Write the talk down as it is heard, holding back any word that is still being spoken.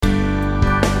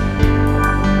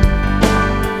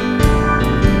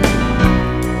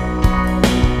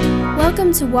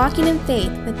Welcome to Walking in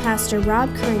Faith with Pastor Rob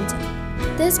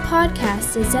Currington. This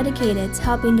podcast is dedicated to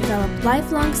helping develop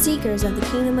lifelong seekers of the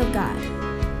kingdom of God.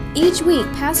 Each week,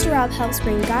 Pastor Rob helps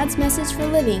bring God's message for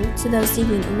living to those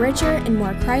seeking a richer and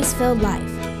more Christ-filled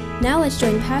life. Now let's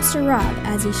join Pastor Rob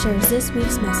as he shares this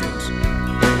week's message.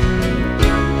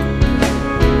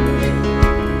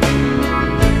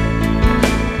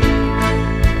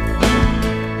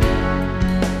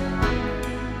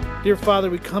 Dear Father,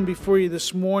 we come before you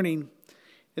this morning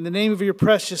in the name of your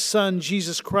precious Son,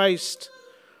 Jesus Christ,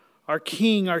 our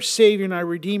King, our Savior, and our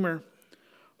Redeemer.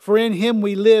 For in him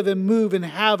we live and move and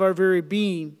have our very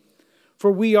being, for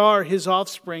we are his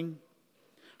offspring.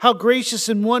 How gracious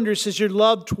and wondrous is your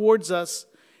love towards us,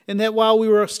 and that while we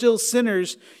were still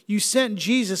sinners, you sent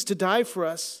Jesus to die for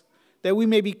us, that we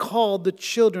may be called the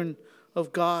children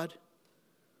of God.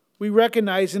 We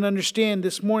recognize and understand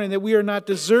this morning that we are not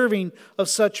deserving of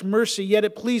such mercy, yet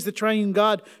it pleased the triune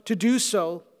God to do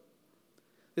so.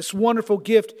 This wonderful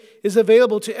gift is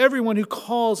available to everyone who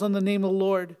calls on the name of the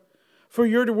Lord. For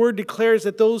your word declares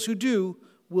that those who do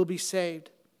will be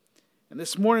saved. And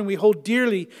this morning we hold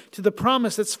dearly to the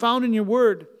promise that's found in your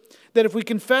word, that if we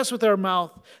confess with our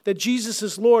mouth that Jesus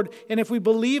is Lord, and if we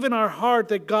believe in our heart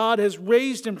that God has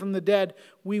raised him from the dead,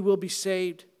 we will be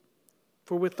saved.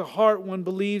 For with the heart one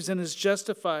believes and is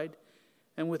justified,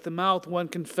 and with the mouth one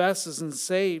confesses and is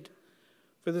saved.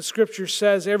 For the scripture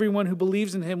says, everyone who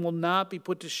believes in him will not be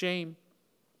put to shame.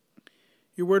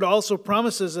 Your word also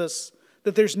promises us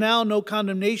that there's now no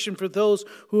condemnation for those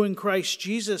who are in Christ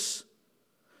Jesus.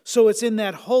 So it's in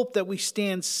that hope that we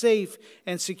stand safe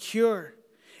and secure.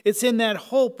 It's in that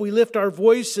hope we lift our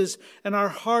voices and our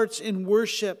hearts in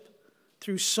worship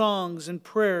through songs and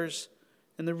prayers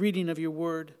and the reading of your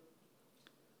word.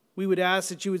 We would ask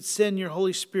that you would send your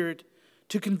Holy Spirit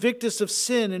to convict us of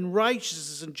sin and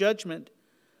righteousness and judgment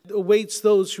that awaits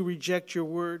those who reject your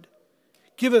word.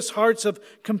 Give us hearts of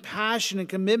compassion and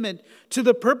commitment to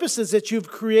the purposes that you've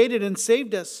created and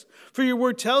saved us. For your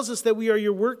word tells us that we are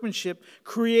your workmanship,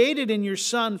 created in your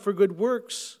Son for good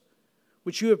works,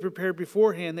 which you have prepared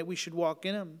beforehand that we should walk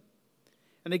in them.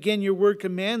 And again, your word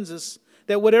commands us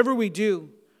that whatever we do,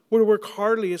 we're to work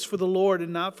heartily as for the Lord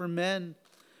and not for men,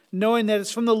 knowing that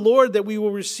it's from the Lord that we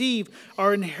will receive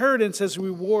our inheritance as a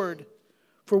reward,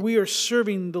 for we are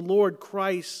serving the Lord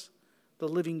Christ, the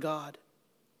living God.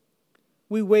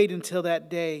 We wait until that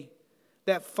day,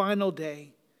 that final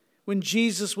day, when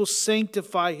Jesus will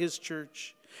sanctify his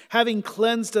church, having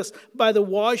cleansed us by the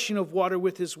washing of water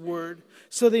with his word,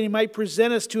 so that he might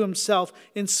present us to himself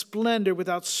in splendor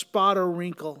without spot or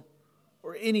wrinkle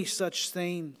or any such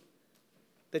thing,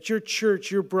 that your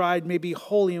church, your bride, may be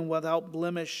holy and without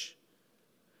blemish.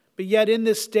 But yet in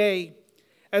this day,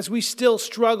 as we still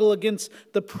struggle against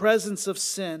the presence of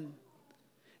sin,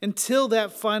 until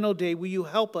that final day, will you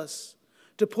help us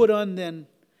to put on then,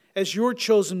 as your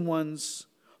chosen ones,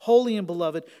 holy and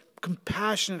beloved,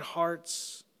 compassionate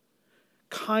hearts,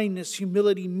 kindness,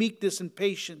 humility, meekness, and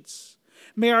patience.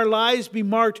 May our lives be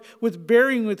marked with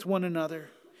bearing with one another.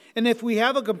 And if we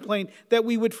have a complaint, that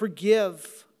we would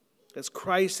forgive as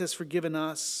Christ has forgiven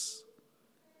us.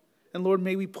 And Lord,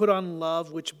 may we put on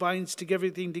love, which binds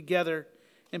everything together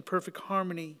in perfect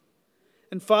harmony.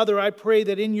 And Father, I pray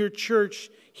that in your church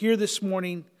here this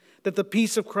morning, that the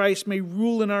peace of Christ may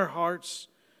rule in our hearts,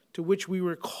 to which we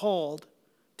were called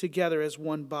together as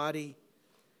one body.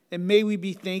 And may we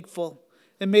be thankful.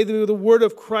 And may the word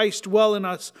of Christ dwell in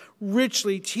us,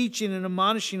 richly teaching and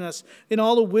admonishing us in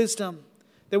all the wisdom,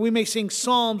 that we may sing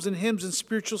psalms and hymns and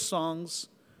spiritual songs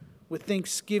with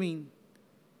thanksgiving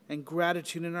and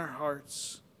gratitude in our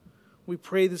hearts. We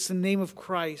pray this in the name of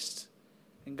Christ.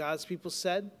 And God's people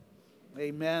said,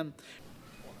 amen.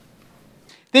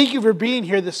 Thank you for being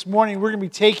here this morning. We're going to be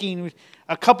taking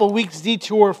a couple weeks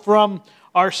detour from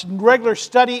our regular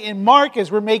study in Mark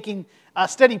as we're making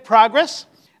steady progress.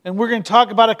 And we're going to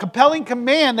talk about a compelling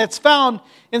command that's found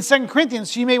in 2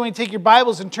 Corinthians. So you may want to take your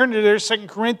Bibles and turn to there, 2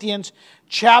 Corinthians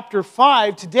chapter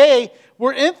 5. Today,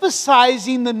 we're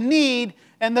emphasizing the need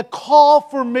and the call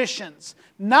for missions,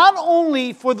 not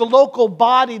only for the local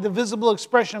body, the visible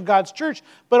expression of God's church,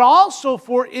 but also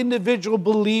for individual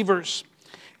believers.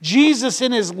 Jesus,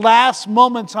 in his last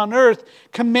moments on earth,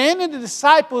 commanded the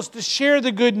disciples to share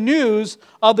the good news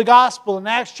of the gospel. In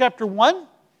Acts chapter 1,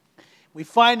 we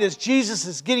find as Jesus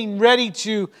is getting ready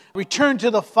to return to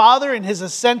the Father in his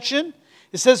ascension,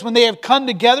 it says when they have come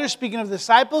together, speaking of the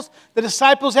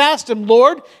disciples asked him,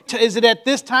 Lord, is it at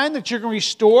this time that you're going to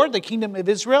restore the kingdom of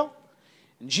Israel?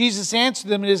 And Jesus answered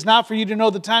them, it is not for you to know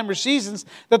the time or seasons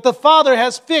that the Father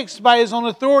has fixed by his own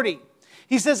authority.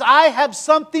 He says, I have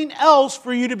something else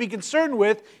for you to be concerned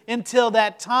with until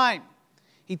that time.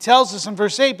 He tells us in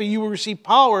verse 8, but you will receive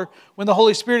power when the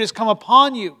Holy Spirit has come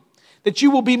upon you, that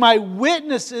you will be my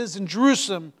witnesses in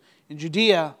Jerusalem, in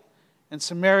Judea, and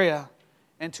Samaria,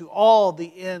 and to all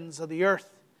the ends of the earth.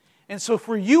 And so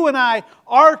for you and I,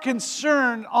 our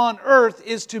concern on earth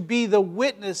is to be the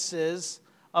witnesses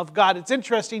of God. It's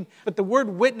interesting, but the word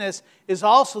witness is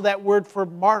also that word for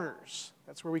martyrs.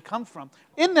 That's where we come from.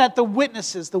 In that, the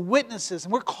witnesses,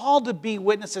 and we're called to be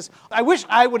witnesses. I wish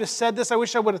I would have said this. I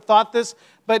wish I would have thought this.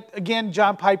 But again,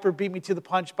 John Piper beat me to the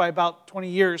punch by about 20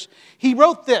 years. He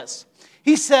wrote this.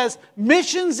 He says,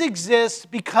 missions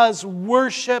exist because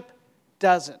worship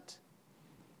doesn't.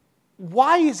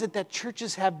 Why is it that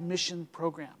churches have mission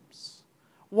programs?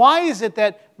 Why is it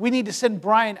that we need to send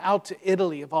Brian out to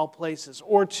Italy, of all places,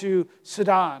 or to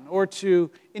Sudan, or to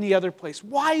any other place?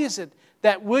 Why is it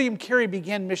that William Carey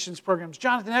began missions programs,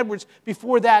 Jonathan Edwards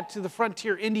before that to the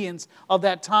frontier Indians of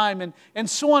that time, and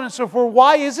so on and so forth?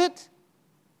 Why is it?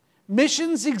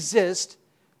 Missions exist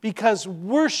because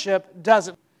worship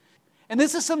doesn't. And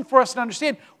this is something for us to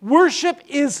understand. Worship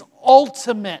is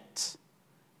ultimate,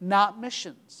 not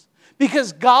missions.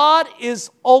 Because God is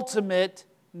ultimate,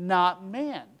 not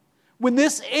man. When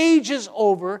this age is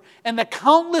over and the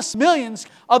countless millions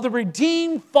of the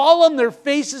redeemed fall on their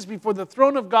faces before the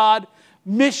throne of God,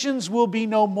 missions will be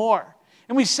no more.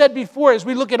 And we said before, as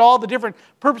we look at all the different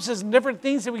purposes and different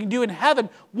things that we can do in heaven,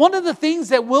 one of the things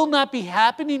that will not be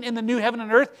happening in the new heaven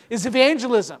and earth is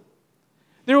evangelism.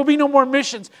 There will be no more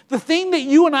missions. The thing that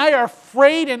you and I are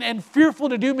afraid and fearful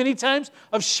to do many times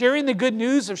of sharing the good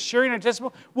news, of sharing our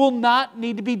testimony, will not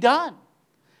need to be done.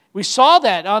 We saw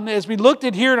that as we looked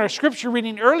at here in our scripture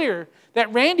reading earlier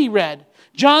that Randy read.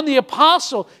 John the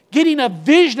Apostle, getting a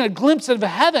vision, a glimpse of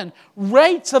heaven,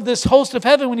 writes of this host of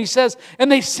heaven when he says,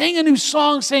 and they sang a new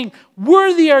song saying,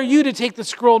 worthy are you to take the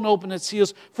scroll and open its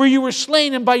seals, for you were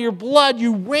slain, and by your blood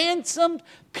you ransomed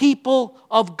people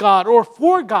of God, or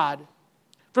for God,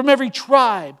 from every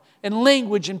tribe and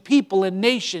language and people and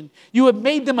nation. You have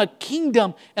made them a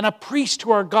kingdom and a priest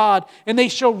to our God, and they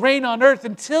shall reign on earth.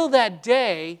 Until that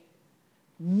day,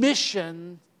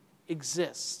 mission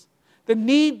exists. The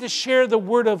need to share the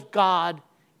word of God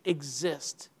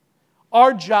exists.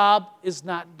 Our job is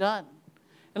not done.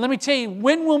 And let me tell you,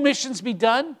 when will missions be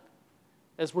done?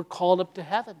 As we're called up to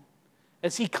heaven,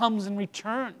 as He comes and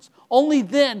returns. Only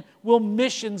then will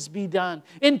missions be done.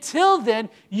 Until then,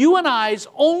 you and I's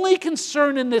only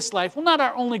concern in this life, well, not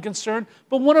our only concern,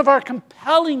 but one of our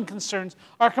compelling concerns,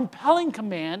 our compelling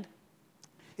command,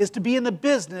 is to be in the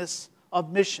business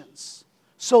of missions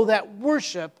so that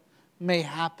worship may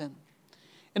happen.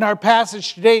 In our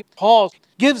passage today, Paul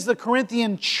gives the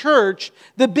Corinthian church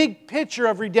the big picture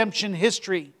of redemption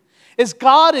history. As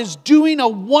God is doing a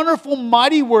wonderful,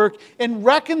 mighty work in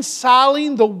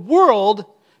reconciling the world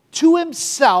to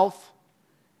Himself,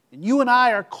 and you and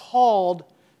I are called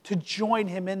to join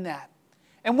Him in that.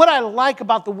 And what I like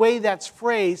about the way that's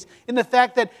phrased, in the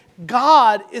fact that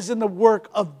God is in the work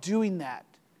of doing that.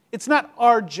 It's not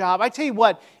our job. I tell you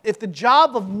what, if the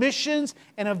job of missions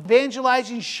and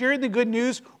evangelizing, sharing the good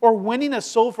news, or winning a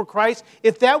soul for Christ,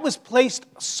 if that was placed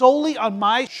solely on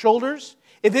my shoulders,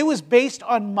 if it was based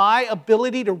on my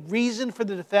ability to reason for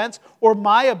the defense, or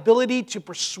my ability to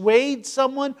persuade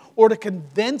someone, or to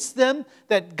convince them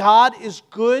that God is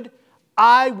good,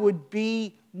 I would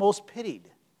be most pitied.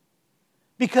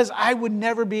 Because I would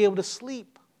never be able to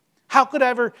sleep. How could I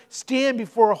ever stand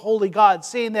before a holy God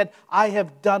saying that I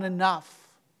have done enough?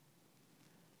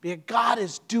 Because God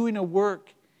is doing a work.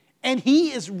 And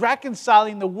He is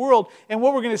reconciling the world. And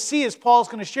what we're going to see, as Paul's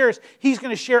going to share, is He's going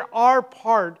to share our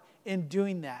part in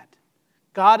doing that.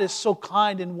 God is so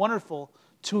kind and wonderful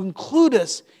to include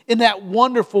us in that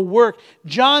wonderful work.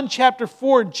 John chapter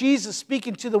 4, Jesus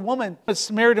speaking to the woman, the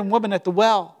Samaritan woman at the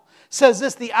well, says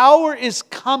this, the hour is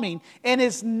coming and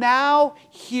is now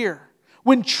here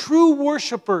when true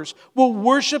worshipers will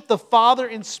worship the Father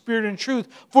in spirit and truth,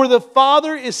 for the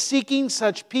Father is seeking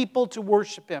such people to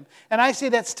worship Him. And I say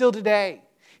that still today.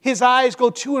 His eyes go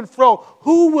to and fro.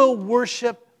 Who will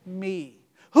worship me?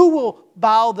 Who will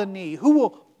bow the knee? Who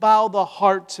will bow the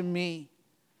heart to me?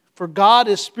 For God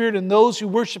is spirit, and those who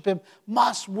worship Him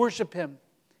must worship Him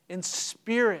in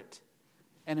spirit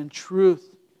and in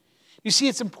truth. You see,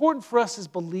 it's important for us as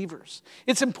believers.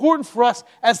 It's important for us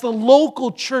as the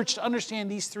local church to understand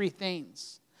these three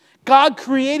things. God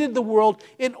created the world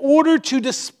in order to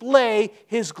display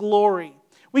His glory.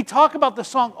 We talk about the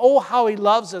song, Oh, How He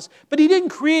Loves Us, but He didn't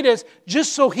create us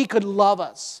just so He could love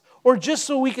us, or just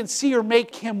so we can see or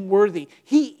make Him worthy.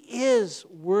 He is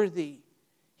worthy.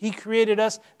 He created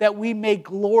us that we may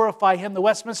glorify Him. The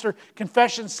Westminster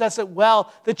Confession says it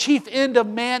well. The chief end of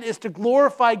man is to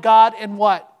glorify God and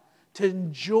what? To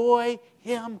enjoy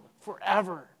Him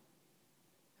forever.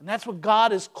 And that's what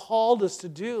God has called us to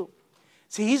do.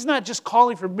 See, He's not just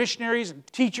calling for missionaries and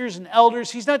teachers and elders.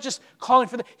 He's not just calling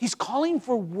for that. He's calling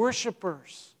for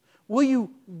worshipers. Will you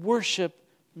worship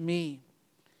me?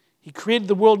 He created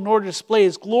the world in order to display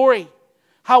His glory.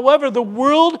 However, the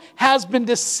world has been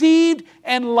deceived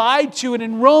and lied to. And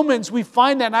in Romans, we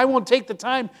find that, and I won't take the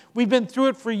time. We've been through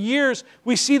it for years.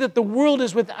 We see that the world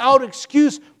is without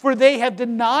excuse, for they have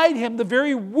denied Him the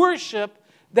very worship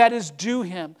that is due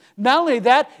Him. Not only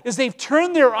that, is they've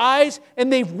turned their eyes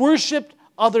and they've worshiped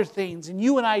other things. And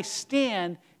you and I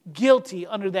stand guilty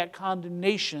under that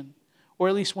condemnation, or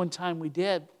at least one time we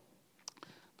did.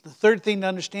 The third thing to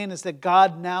understand is that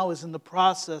God now is in the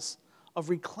process of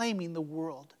reclaiming the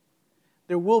world.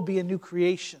 There will be a new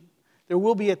creation. There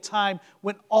will be a time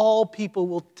when all people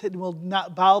will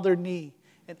not bow their knee,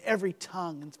 and every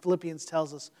tongue, and Philippians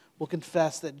tells us, will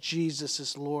confess that Jesus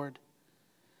is Lord.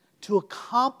 To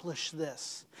accomplish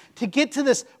this, to get to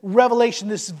this revelation,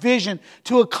 this vision,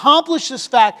 to accomplish this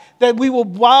fact that we will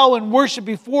bow and worship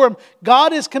before Him,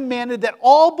 God has commanded that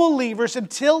all believers,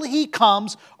 until He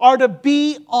comes, are to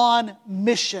be on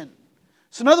mission.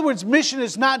 So in other words, mission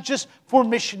is not just for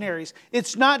missionaries.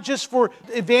 It's not just for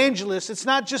evangelists. It's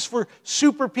not just for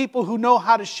super people who know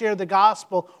how to share the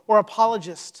gospel or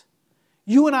apologists.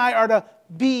 You and I are to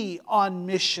be on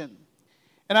mission.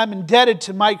 And I'm indebted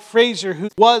to Mike Fraser, who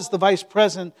was the vice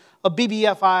president of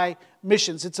BBFI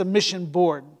Missions. It's a mission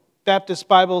board, Baptist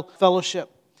Bible Fellowship.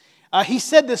 He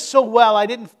said this so well, I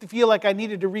didn't feel like I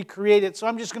needed to recreate it, so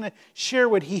I'm just going to share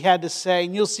what he had to say,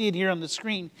 and you'll see it here on the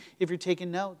screen if you're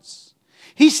taking notes.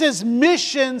 He says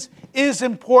missions is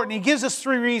important. He gives us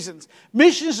 3 reasons.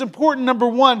 Mission is important, number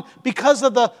 1, because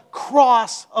of the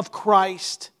cross of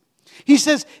Christ. He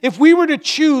says if we were to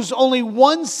choose only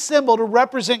one symbol to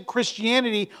represent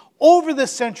Christianity over the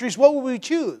centuries, what would we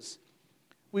choose?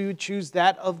 We would choose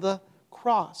that of the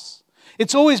cross.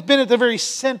 It's always been at the very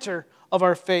center of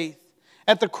our faith.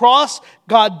 At the cross,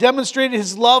 God demonstrated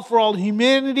His love for all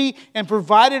humanity and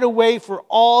provided a way for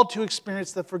all to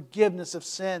experience the forgiveness of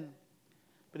sin.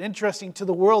 But interesting, to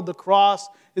the world, the cross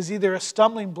is either a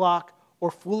stumbling block or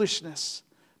foolishness.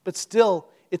 But still,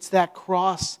 it's that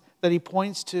cross that he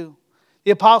points to.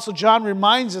 The Apostle John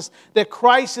reminds us that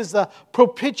Christ is the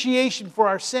propitiation for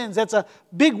our sins. That's a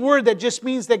big word that just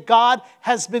means that God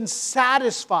has been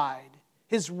satisfied.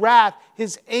 His wrath,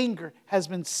 His anger has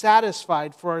been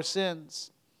satisfied for our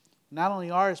sins. Not only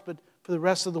ours, but for the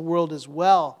rest of the world as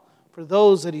well. For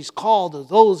those that He's called, or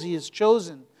those He has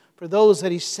chosen, for those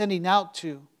that He's sending out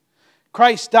to.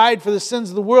 Christ died for the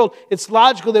sins of the world. It's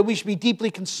logical that we should be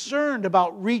deeply concerned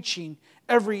about reaching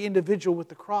every individual with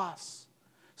the cross.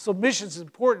 So mission is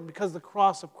important because of the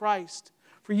cross of Christ.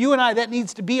 For you and I, that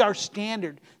needs to be our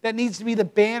standard. That needs to be the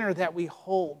banner that we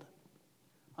hold.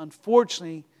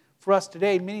 Unfortunately, for us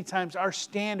today, many times our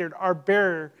standard, our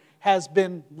bearer, has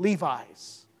been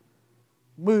Levi's,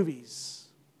 movies,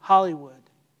 Hollywood,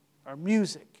 our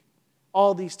music,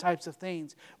 all these types of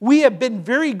things. We have been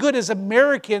very good as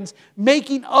Americans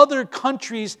making other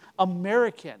countries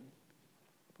American.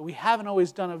 But we haven't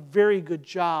always done a very good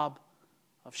job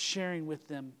of sharing with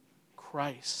them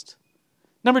Christ.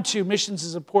 Number 2, missions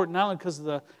is important not only because of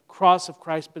the cross of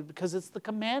Christ, but because it's the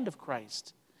command of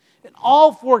Christ. In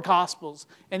all 4 Gospels,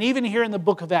 and even here in the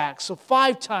book of Acts, so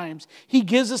 5 times, He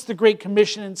gives us the Great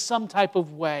Commission in some type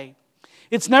of way.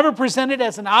 It's never presented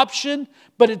as an option,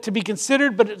 to be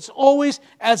considered, but it's always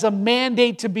as a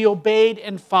mandate to be obeyed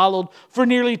and followed. For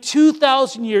nearly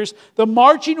 2,000 years, the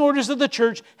marching orders of the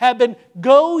church have been,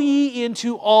 go ye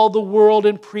into all the world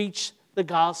and preach the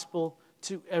gospel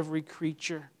to every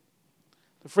creature.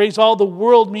 The phrase all the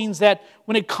world means that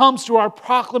when it comes to our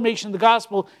proclamation of the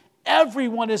gospel,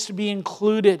 everyone is to be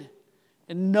included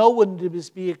and no one is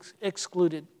to be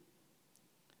excluded.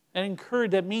 And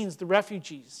incurred, that means the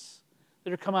refugees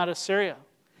that are come out of Syria.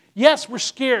 Yes, we're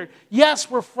scared.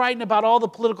 Yes, we're frightened about all the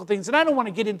political things. And I don't want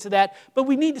to get into that, but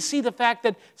we need to see the fact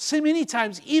that so many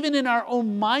times, even in our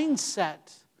own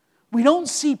mindset, we don't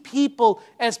see people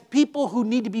as people who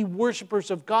need to be worshipers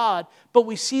of God, but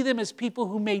we see them as people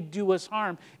who may do us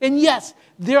harm. And yes,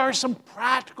 there are some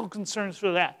practical concerns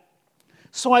for that.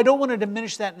 So I don't want to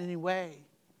diminish that in any way.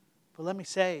 But let me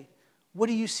say, what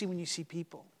do you see when you see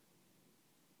people?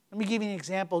 Let me give you an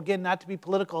example. Again, not to be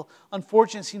political.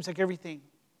 Unfortunately, it seems like everything.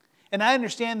 And I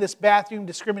understand this bathroom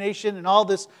discrimination and all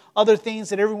this other things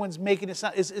that everyone's making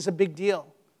is a big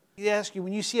deal. I ask you,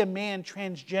 when you see a man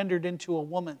transgendered into a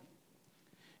woman,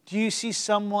 do you see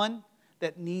someone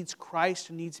that needs Christ,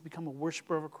 who needs to become a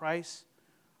worshiper of Christ?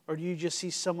 Or do you just see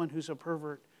someone who's a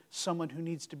pervert, someone who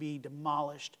needs to be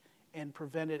demolished and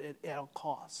prevented at all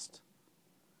cost?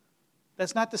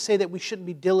 That's not to say that we shouldn't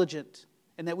be diligent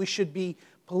and that we should be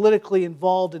politically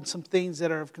involved in some things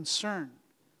that are of concern.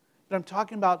 But I'm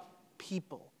talking about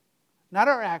people, not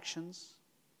our actions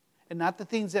and not the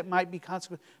things that might be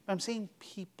consequential. But I'm saying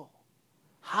people.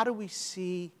 How do we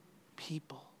see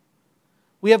people?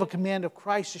 We have a command of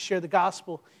Christ to share the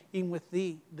gospel even with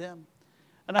them.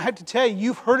 And I have to tell you,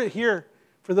 you've heard it here.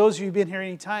 For those of you who've been here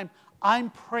any time, I'm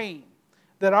praying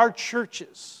that our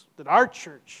church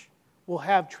will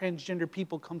have transgender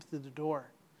people come through the door.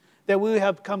 That we will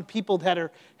have come people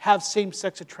that have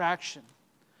same-sex attraction.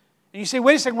 And you say,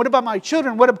 wait a second, what about my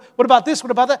children? What about this?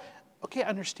 What about that? Okay, I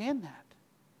understand that.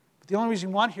 But the only reason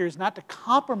we want here is not to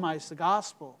compromise the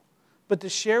gospel, but to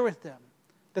share with them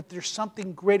that there's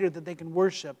something greater that they can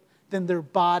worship than their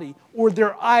body or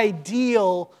their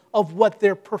ideal of what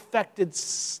their perfected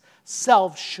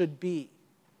self should be.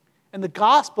 And the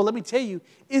gospel, let me tell you,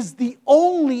 is the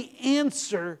only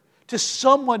answer to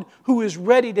someone who is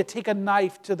ready to take a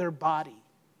knife to their body.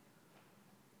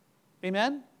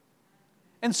 Amen?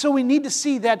 And so we need to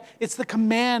see that it's the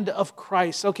command of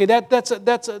Christ. Okay, that's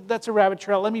a rabbit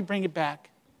trail. Let me bring it back.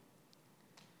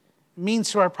 It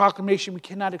means through our proclamation we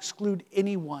cannot exclude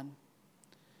anyone.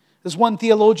 As one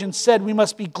theologian said, we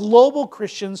must be global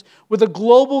Christians with a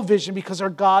global vision because our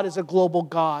God is a global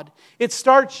God. It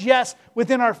starts, yes,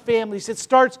 within our families. It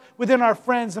starts within our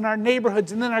friends and our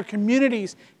neighborhoods and then our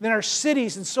communities, and then our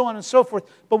cities and so on and so forth.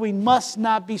 But we must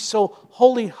not be so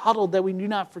wholly huddled that we do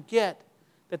not forget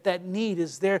that need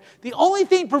is there. The only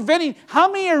thing preventing,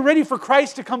 how many are ready for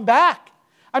Christ to come back?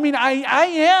 I mean, I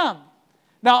am.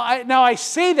 Now I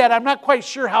say that, I'm not quite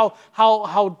sure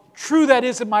how true that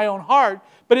is in my own heart.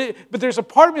 But there's a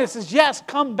part of me that says, yes,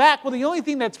 come back. Well, the only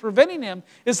thing that's preventing him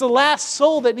is the last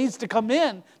soul that needs to come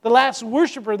in, the last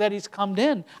worshiper that he's come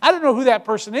in. I don't know who that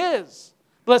person is.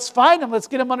 But let's find him. Let's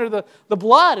get him under the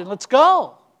blood and let's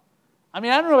go. I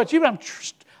mean, I don't know about you,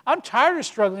 but I'm tired of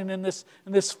struggling in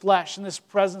this flesh, in this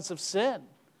presence of sin.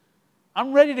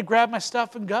 I'm ready to grab my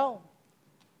stuff and go.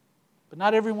 But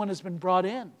not everyone has been brought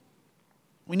in.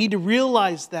 We need to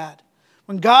realize that.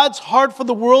 When God's heart for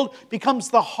the world becomes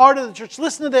the heart of the church.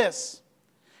 Listen to this,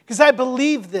 because I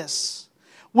believe this.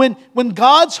 When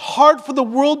God's heart for the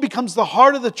world becomes the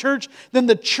heart of the church, then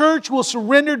the church will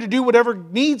surrender to do whatever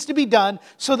needs to be done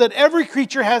so that every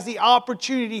creature has the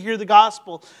opportunity to hear the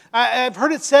gospel. I've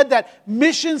heard it said that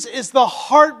missions is the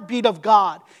heartbeat of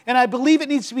God. And I believe it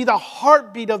needs to be the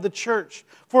heartbeat of the church.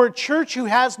 For a church who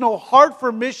has no heart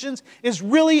for missions is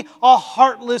really a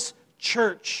heartless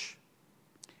church.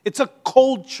 It's a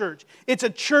cold church. It's a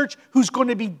church who's going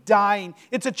to be dying.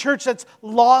 It's a church that's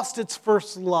lost its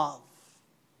first love.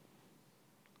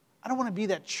 I don't want to be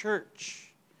that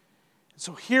church.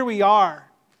 So here we are.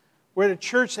 We're at a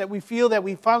church that we feel that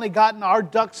we've finally gotten our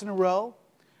ducks in a row.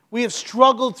 We have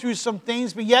struggled through some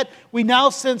things, but yet we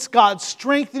now sense God's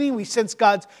strengthening. We sense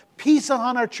God's peace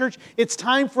on our church. It's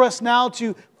time for us now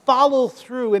to follow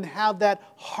through and have that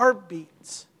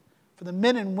heartbeat for the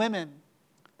men and women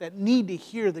that need to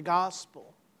hear the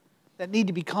gospel, that need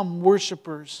to become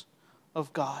worshipers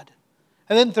of God.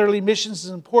 And then thirdly, missions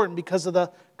is important because of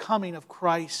the coming of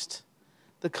Christ.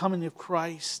 The coming of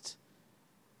Christ.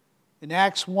 In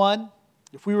Acts 1,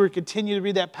 if we were to continue to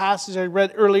read that passage I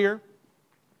read earlier,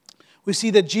 we see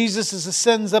that Jesus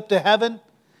ascends up to heaven,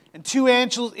 and two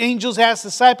angels ask the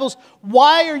disciples,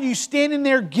 "Why are you standing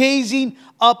there gazing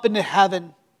up into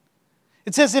heaven?"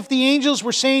 It's as if the angels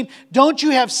were saying, don't you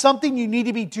have something you need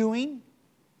to be doing?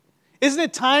 Isn't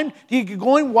it time to get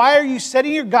going? Why are you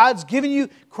sitting here?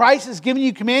 Christ has given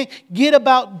you command. Get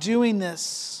about doing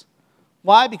this.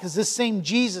 Why? Because this same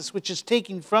Jesus, which is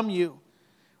taken from you,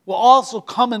 will also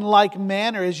come in like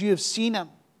manner as you have seen him.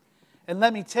 And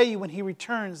let me tell you, when he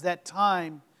returns, that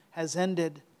time has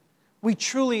ended. We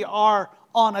truly are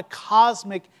on a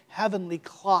cosmic heavenly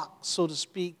clock, so to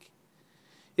speak.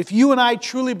 If you and I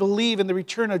truly believe in the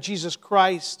return of Jesus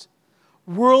Christ,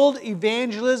 world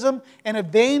evangelism and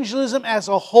evangelism as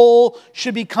a whole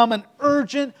should become an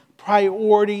urgent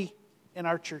priority in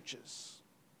our churches.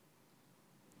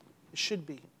 It should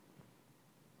be.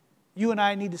 You and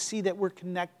I need to see that we're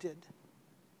connected.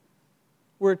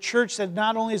 We're a church that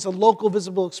not only is a local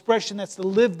visible expression, that's to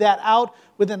live that out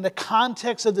within the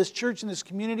context of this church and this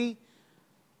community,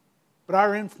 but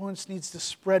our influence needs to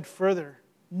spread further,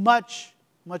 much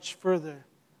further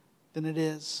than it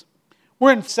is.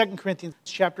 We're in 2 Corinthians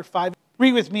chapter 5.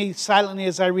 Read with me silently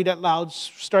as I read out loud,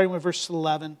 starting with verse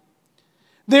 11.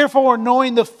 Therefore,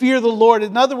 knowing the fear of the Lord.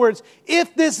 In other words,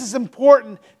 if this is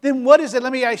important, then what is it?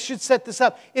 I should set this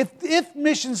up. If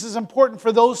missions is important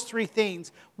for those three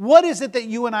things, what is it that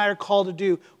you and I are called to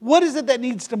do? What is it that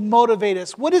needs to motivate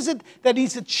us? What is it that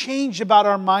needs to change about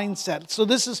our mindset? So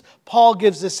Paul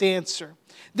gives this answer.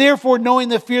 Therefore, knowing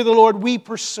the fear of the Lord, we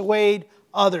persuade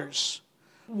others.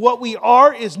 What we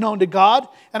are is known to God,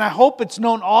 and I hope it's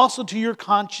known also to your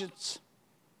conscience.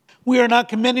 We are not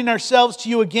commending ourselves to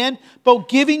you again, but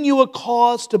giving you a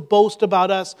cause to boast about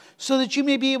us, so that you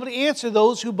may be able to answer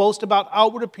those who boast about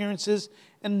outward appearances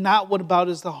and not what about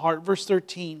is the heart. Verse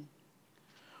 13.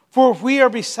 For if we are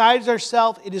besides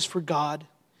ourselves, it is for God.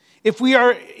 If we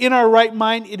are in our right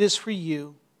mind, it is for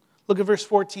you. Look at verse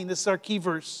 14. This is our key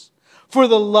verse. For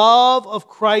the love of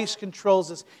Christ controls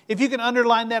us. If you can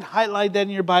underline that, highlight that in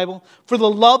your Bible. For the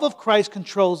love of Christ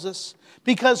controls us,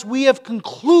 because we have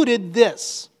concluded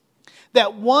this,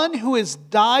 that one who has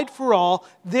died for all,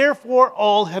 therefore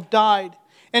all have died.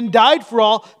 And died for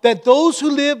all, that those who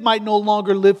live might no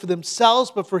longer live for themselves,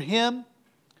 but for him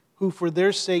who for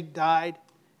their sake died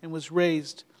and was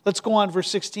raised. Let's go on, verse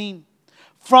 16.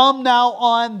 From now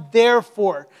on,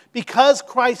 therefore, because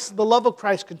the love of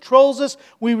Christ controls us,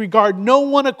 we regard no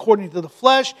one according to the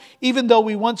flesh. Even though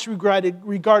we once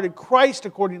regarded Christ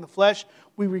according to the flesh,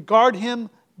 we regard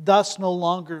him thus no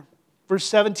longer. Verse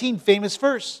 17, famous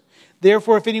verse.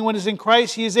 Therefore, if anyone is in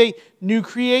Christ, he is a new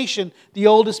creation. The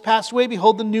old has passed away,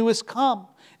 behold, the new has come.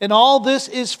 And all this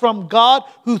is from God,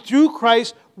 who through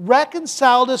Christ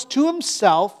reconciled us to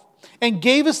himself and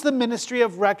gave us the ministry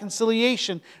of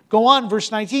reconciliation. Go on,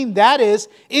 verse 19. That is,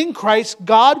 in Christ,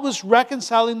 God was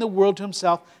reconciling the world to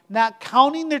himself, not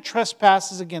counting their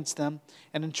trespasses against them,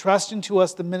 and entrusting to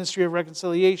us the ministry of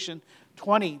reconciliation.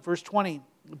 20, verse 20.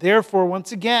 Therefore,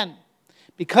 once again,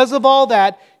 because of all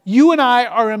that, you and I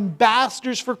are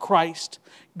ambassadors for Christ,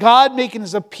 God making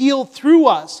his appeal through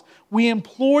us. We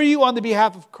implore you on the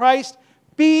behalf of Christ,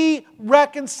 be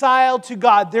reconciled to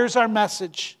God. There's our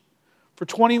message. For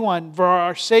 21, for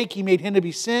our sake he made him to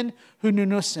be sin who knew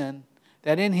no sin,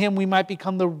 that in him we might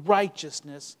become the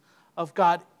righteousness of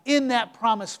God. In that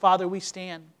promise, Father, we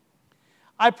stand.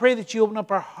 I pray that you open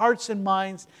up our hearts and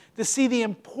minds to see the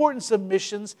importance of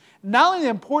missions, not only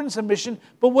the importance of mission,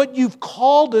 but what you've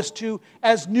called us to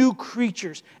as new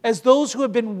creatures, as those who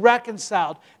have been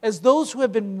reconciled, as those who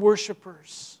have been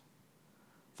worshipers.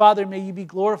 Father, may you be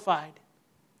glorified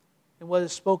in what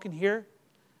is spoken here.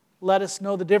 Let us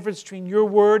know the difference between your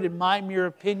word and my mere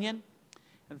opinion.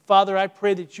 And Father, I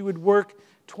pray that you would work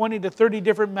 20 to 30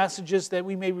 different messages that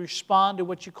we may respond to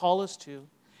what you call us to.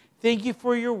 Thank you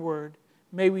for your word.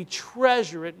 May we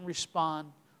treasure it and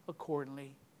respond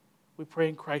accordingly. We pray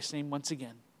in Christ's name once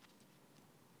again.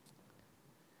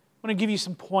 I want to give you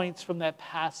some points from that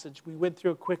passage. We went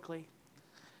through it quickly.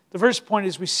 The first point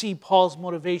is we see Paul's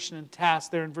motivation and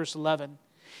task there in verse 11.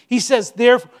 He says,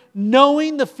 therefore,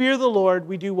 knowing the fear of the Lord,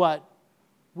 we do what?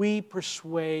 We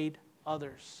persuade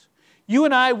others. You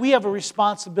and I, we have a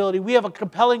responsibility. We have a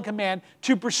compelling command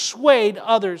to persuade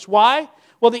others. Why?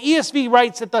 Well, the ESV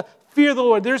writes that the fear of the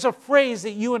Lord, there's a phrase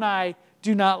that you and I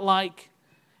do not like.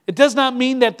 It does not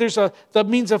mean that that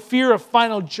means a fear of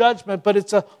final judgment, but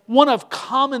it's one of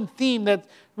common theme that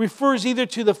refers either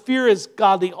to the fear as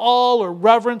godly awe or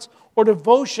reverence or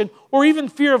devotion, or even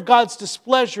fear of God's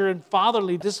displeasure and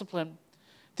fatherly discipline.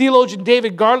 Theologian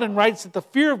David Garland writes that the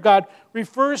fear of God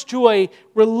refers to a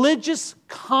religious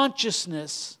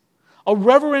consciousness, a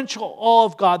reverential awe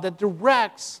of God that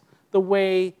directs the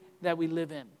way that we live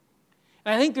in.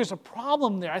 And I think there's a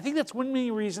problem there. I think that's one of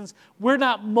the reasons we're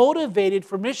not motivated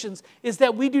for missions is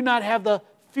that we do not have the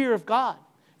fear of God.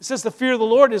 It says the fear of the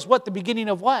Lord is what? The beginning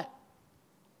of what?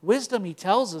 Wisdom, he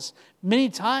tells us many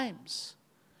times.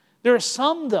 There are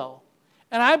some, though,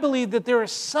 and I believe that there are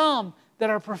some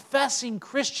that are professing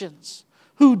Christians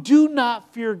who do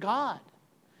not fear God.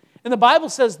 And the Bible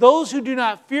says those who do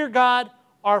not fear God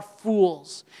are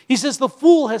fools. He says the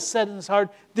fool has said in his heart,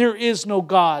 there is no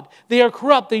God. They are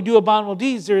corrupt, they do abominable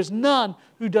deeds. There is none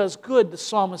who does good, the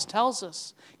psalmist tells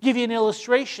us. I'll give you an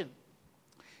illustration.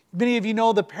 Many of you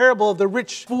know the parable of the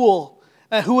rich fool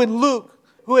who in Luke,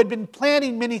 who had been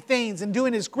planting many things and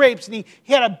doing his grapes, and he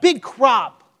had a big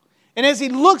crop. And as he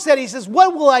looks at it, he says,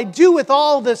 what will I do with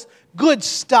all this good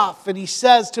stuff? And he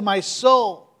says to my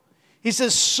soul, he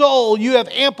says, soul, you have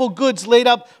ample goods laid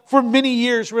up for many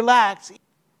years. Relax.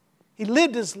 He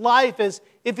lived his life as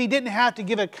if he didn't have to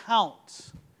give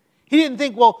account. He didn't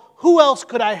think, well, who else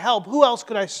could I help? Who else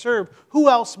could I serve? Who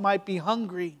else might be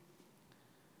hungry?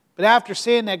 But after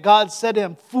saying that, God said to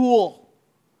him, fool,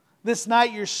 this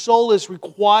night your soul is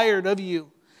required of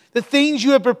you. The things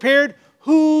you have prepared,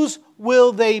 whose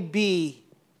will they be?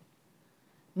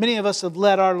 Many of us have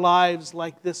led our lives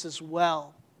like this as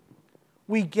well.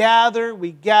 We gather,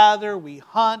 we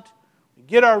hunt, we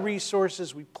get our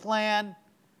resources, we plan,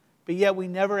 but yet we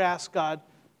never ask God,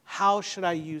 how should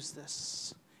I use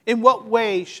this? In what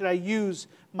way should I use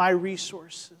my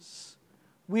resources?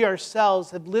 We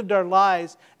ourselves have lived our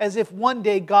lives as if one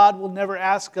day God will never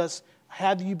ask us,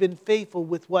 have you been faithful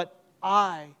with what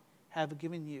I have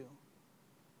given you?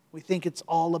 We think it's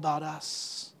all about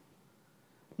us.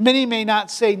 Many may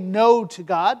not say no to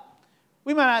God.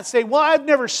 We might not say, well, I've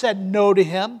never said no to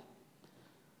Him.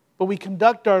 But we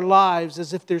conduct our lives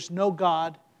as if there's no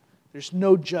God, there's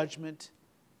no judgment,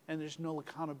 and there's no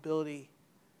accountability.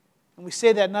 And we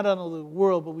say that not only to the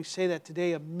world, but we say that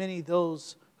today of many of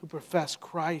those who profess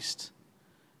Christ.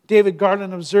 David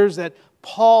Garland observes that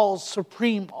Paul's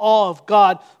supreme awe of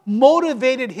God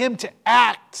motivated him to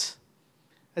act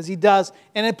as he does,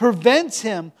 and it prevents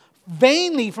him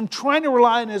vainly from trying to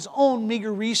rely on his own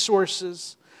meager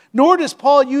resources. Nor does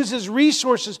Paul use his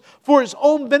resources for his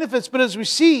own benefits, but as we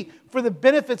see, for the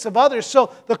benefits of others.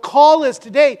 So the call is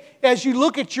today, as you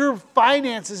look at your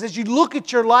finances, as you look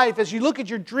at your life, as you look at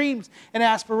your dreams and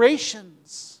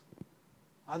aspirations,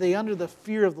 are they under the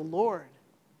fear of the Lord?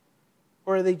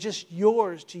 Or are they just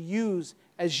yours to use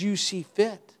as you see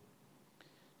fit?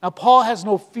 Now, Paul has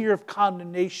no fear of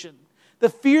condemnation. The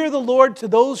fear of the Lord to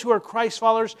those who are Christ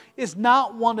followers is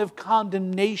not one of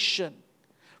condemnation.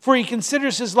 For he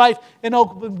considers his life an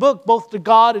open book both to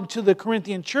God and to the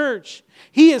Corinthian church.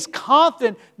 He is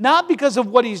confident, not because of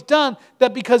what he's done,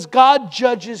 that because God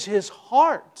judges his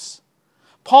hearts.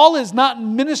 Paul is not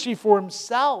in ministry for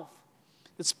himself.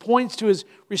 This points to his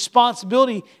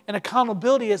responsibility and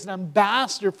accountability as an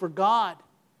ambassador for God.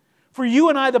 For you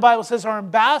and I, the Bible says, are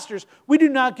ambassadors. We do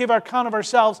not give our account of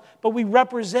ourselves, but we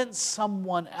represent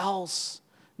someone else.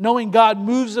 Knowing God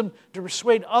moves them to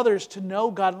persuade others to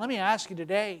know God. And let me ask you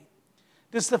today,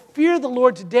 does the fear of the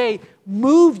Lord today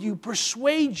move you,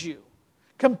 persuade you,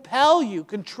 compel you,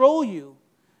 control you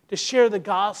to share the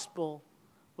gospel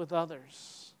with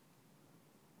others?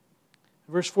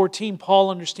 In verse 14,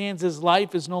 Paul understands his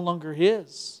life is no longer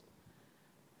his.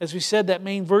 As we said, that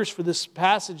main verse for this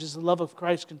passage is the love of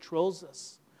Christ controls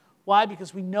us. Why?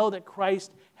 Because we know that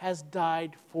Christ has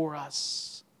died for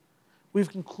us. We've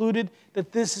concluded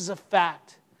that this is a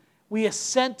fact. We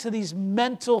assent to these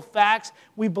mental facts.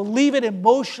 We believe it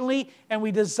emotionally, and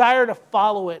we desire to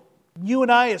follow it. You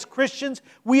and I, as Christians,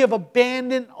 we have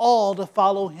abandoned all to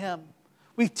follow Him.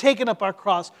 We've taken up our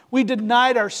cross. We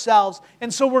denied ourselves.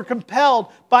 And so we're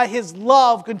compelled by His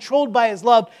love, controlled by His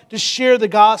love, to share the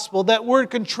gospel. That word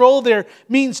control there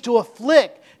means to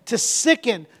afflict, to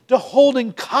sicken, to hold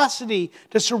in custody,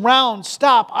 to surround,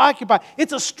 stop, occupy.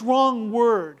 It's a strong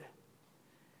word.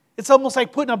 It's almost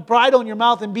like putting a bridle in your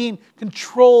mouth and being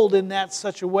controlled in that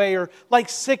such a way. Or like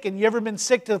sicken. You ever been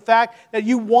sick to the fact that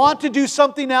you want to do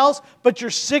something else, but your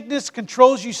sickness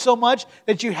controls you so much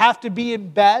that you have to be in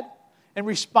bed and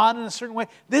respond in a certain way?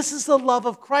 This is the love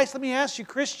of Christ. Let me ask you,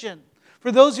 Christian,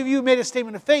 for those of you who made a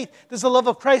statement of faith, does the love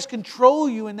of Christ control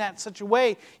you in that such a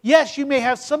way? Yes, you may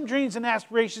have some dreams and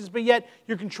aspirations, but yet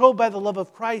you're controlled by the love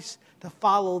of Christ to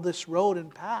follow this road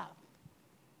and path.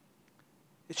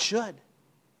 It should.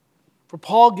 For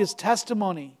Paul gives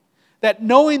testimony that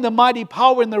knowing the mighty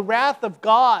power and the wrath of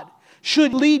God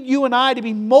should lead you and I to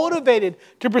be motivated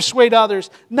to persuade others,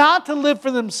 not to live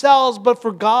for themselves, but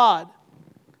for God.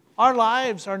 Our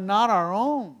lives are not our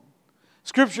own.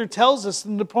 Scripture tells us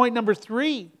in the point number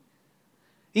 3,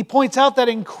 he points out that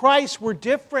in Christ we're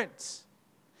different.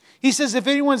 He says if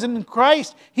anyone's in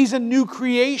Christ, he's a new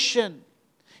creation.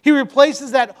 He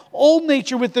replaces that old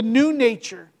nature with the new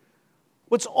nature.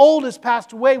 What's old has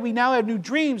passed away. We now have new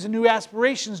dreams and new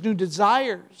aspirations, new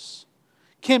desires.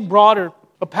 Ken Broder,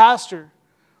 a pastor,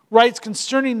 writes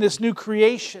concerning this new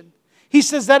creation. He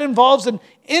says that involves an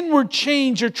inward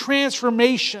change or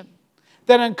transformation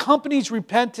that accompanies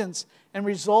repentance and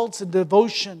results in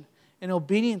devotion and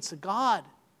obedience to God.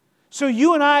 So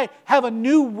you and I have a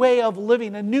new way of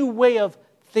living, a new way of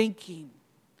thinking.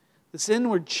 This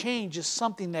inward change is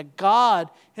something that God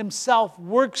Himself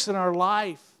works in our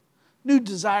life. New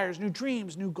desires, new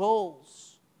dreams, new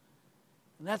goals.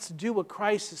 And that's to do what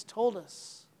Christ has told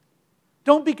us.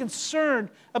 Don't be concerned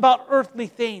about earthly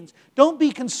things. Don't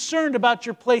be concerned about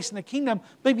your place in the kingdom,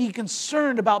 but be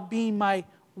concerned about being my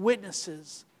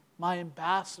witnesses, my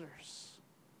ambassadors.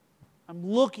 I'm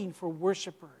looking for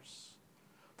worshipers.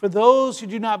 For those who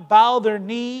do not bow their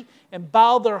knee and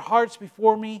bow their hearts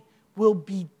before me will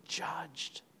be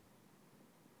judged.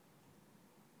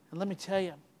 And let me tell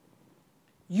you,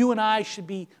 you and I should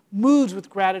be moved with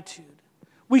gratitude.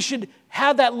 We should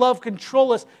have that love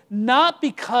control us, not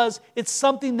because it's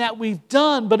something that we've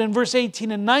done, but in verse 18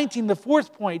 and 19, the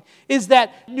fourth point, is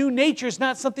that new nature is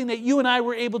not something that you and I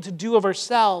were able to do of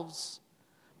ourselves,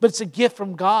 but it's a gift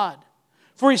from God.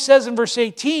 For he says in verse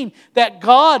 18 that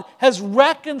God has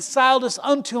reconciled us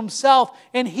unto himself,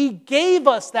 and he gave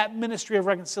us that ministry of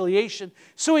reconciliation.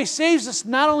 So he saves us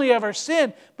not only of our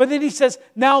sin, but then he says,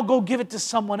 now go give it to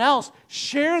someone else.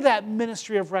 Share that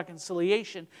ministry of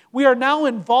reconciliation. We are now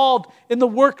involved in the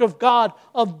work of God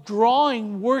of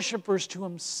drawing worshipers to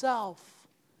himself.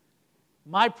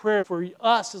 My prayer for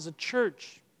us as a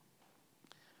church,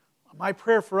 my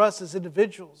prayer for us as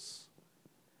individuals,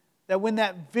 that when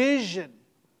that vision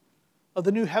of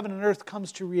the new heaven and earth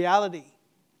comes to reality,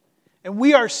 and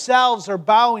we ourselves are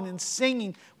bowing and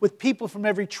singing with people from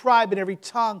every tribe and every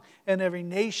tongue and every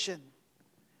nation,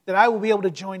 that I will be able to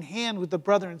join hand with the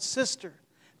brother and sister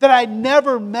that I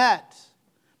never met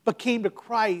but came to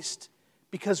Christ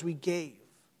because we gave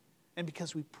and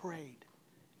because we prayed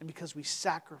and because we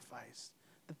sacrificed,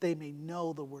 that they may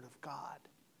know the Word of God.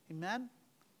 Amen?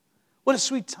 What a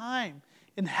sweet time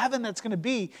in heaven that's going to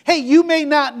be. Hey, you may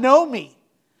not know me.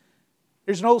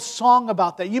 There's an old song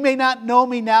about that. You may not know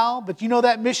me now, but you know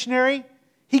that missionary?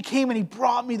 He came and he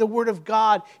brought me the Word of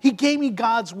God. He gave me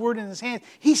God's Word in his hand.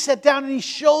 He sat down and he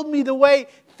showed me the way.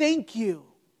 Thank you.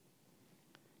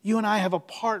 You and I have a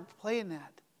part to play in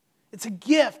that. It's a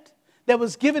gift that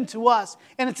was given to us.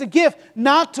 And it's a gift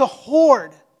not to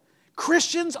hoard.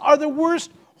 Christians are the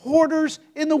worst hoarders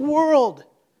in the world.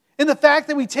 In the fact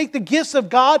that we take the gifts of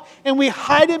God and we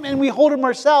hide them and we hold them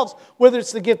ourselves, whether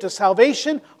it's the gift of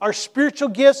salvation, our spiritual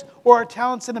gifts, or our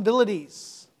talents and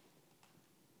abilities.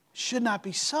 It should not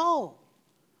be so.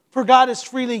 For God is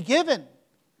freely given.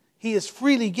 He is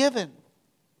freely given.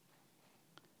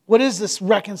 What is this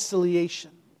reconciliation?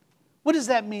 What does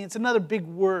that mean? It's another big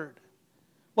word.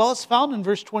 Well, it's found in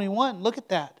verse 21. Look at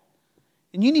that.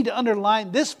 And you need to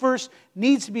underline. This verse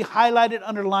needs to be highlighted,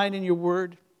 underlined in your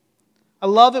word. I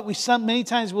love it. Many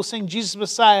times we'll sing Jesus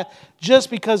Messiah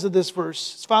just because of this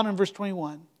verse. It's found in verse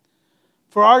 21.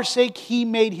 For our sake he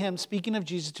made him, speaking of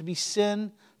Jesus, to be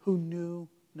sin who knew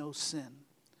no sin,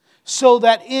 so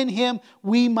that in him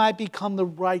we might become the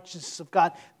righteousness of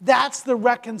God. That's the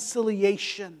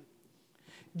reconciliation.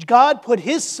 God put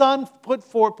his Son,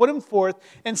 put him forth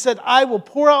and said, I will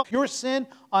pour out your sin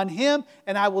on him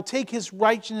and I will take his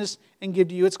righteousness and give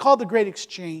to you. It's called the Great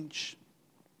Exchange.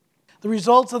 The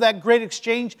results of that great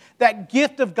exchange, that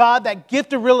gift of God, that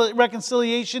gift of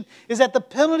reconciliation, is that the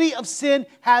penalty of sin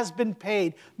has been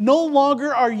paid. No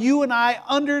longer are you and I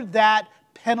under that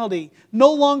penalty.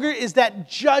 No longer is that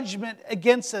judgment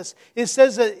against us. It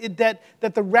says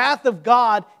that the wrath of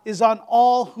God is on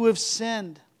all who have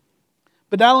sinned.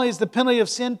 But not only is the penalty of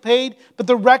sin paid, but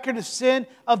the record of sin,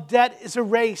 of debt, is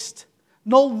erased.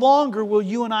 No longer will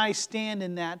you and I stand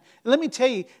in that. And let me tell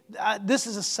you, this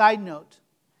is a side note.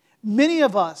 Many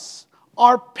of us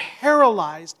are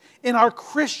paralyzed in our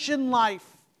Christian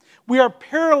life. We are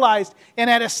paralyzed and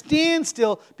at a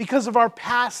standstill because of our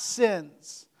past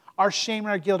sins, our shame and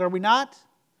our guilt. Are we not?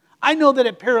 I know that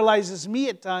it paralyzes me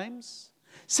at times.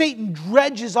 Satan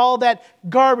dredges all that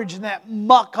garbage and that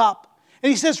muck up. And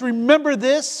he says, remember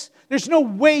this. There's no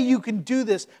way you can do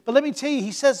this. But let me tell you,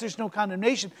 he says there's no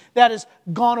condemnation. That has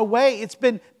gone away. It's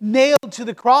been nailed to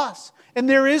the cross. And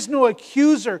there is no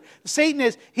accuser.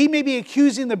 Satan he may be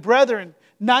accusing the brethren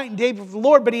night and day before the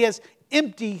Lord, but he has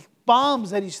empty bombs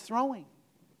that he's throwing.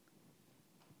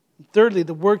 And thirdly,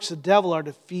 the works of the devil are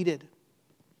defeated.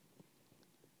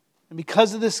 And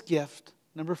because of this gift,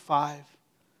 number 5,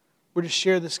 we're to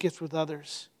share this gift with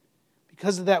others.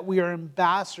 Because of that, we are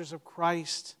ambassadors of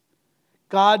Christ.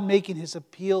 God making his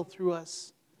appeal through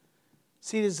us.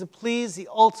 See, it is to please the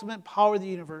ultimate power of the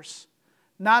universe,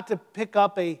 not to pick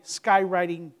up a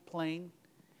skywriting plane.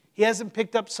 He hasn't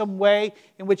picked up some way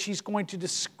in which he's going to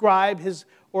describe his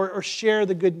or share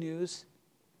the good news.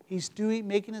 He's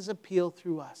making his appeal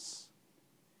through us.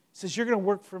 He says, you're going to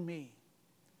work for me.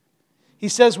 He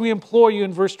says, we implore you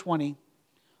in verse 20,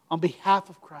 on behalf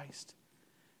of Christ,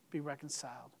 be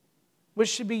reconciled. What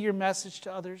should be your message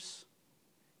to others?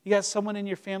 You got someone in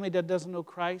your family that doesn't know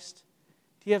Christ?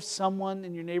 Do you have someone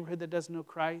in your neighborhood that doesn't know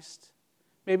Christ?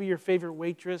 Maybe your favorite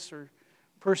waitress or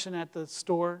person at the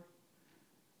store.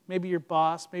 Maybe your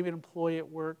boss, maybe an employee at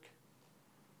work.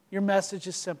 Your message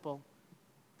is simple.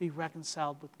 Be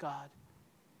reconciled with God.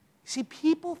 See,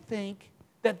 people think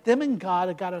that them and God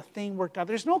have got a thing worked out.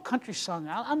 There's no country song.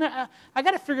 I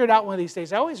got to figure it out one of these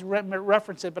days. I always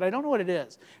reference it, but I don't know what it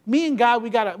is. Me and God, we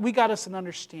got us an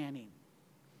understanding.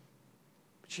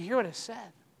 But you hear what I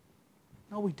said?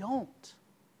 No, we don't.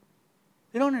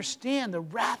 They don't understand the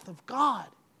wrath of God.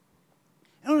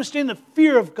 They don't understand the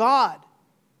fear of God.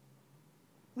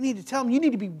 We need to tell them, you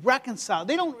need to be reconciled.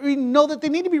 They don't even know that they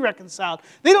need to be reconciled.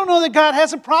 They don't know that God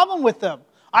has a problem with them.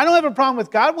 I don't have a problem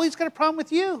with God. Well, He's got a problem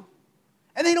with you.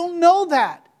 And they don't know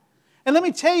that. And let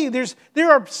me tell you,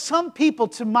 there are some people,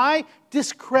 to my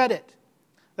discredit,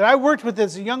 that I worked with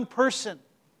as a young person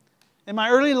in my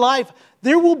early life.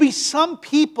 There will be some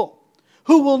people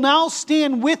who will now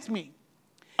stand with me.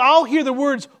 I'll hear the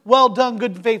words, well done,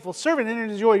 good and faithful servant, enter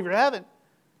the joy of your heaven.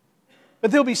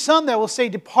 But there'll be some that will say,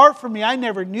 depart from me, I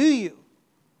never knew you.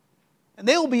 And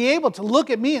they will be able to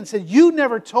look at me and say, you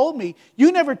never told me.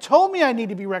 You never told me I need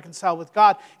to be reconciled with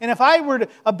God. And if I were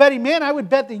a betting man, I would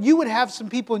bet that you would have some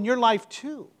people in your life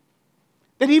too.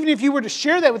 That even if you were to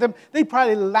share that with them, they'd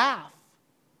probably laugh.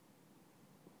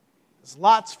 As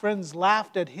Lot's friends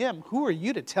laughed at him, who are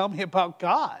you to tell me about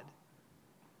God?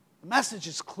 The message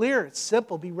is clear, it's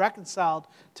simple, be reconciled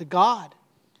to God.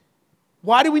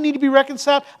 Why do we need to be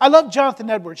reconciled? I love Jonathan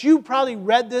Edwards. You probably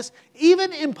read this.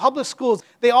 Even in public schools,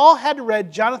 they all had to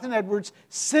read Jonathan Edwards'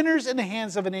 Sinners in the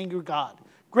Hands of an Angry God.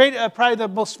 Great, probably the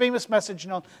most famous message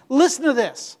known. Listen to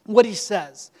this, what he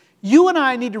says. You and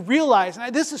I need to realize,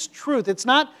 and this is truth, it's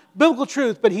not biblical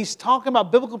truth, but he's talking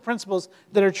about biblical principles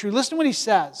that are true. Listen to what he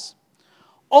says.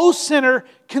 O sinner,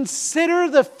 consider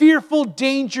the fearful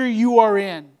danger you are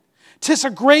in. 'Tis a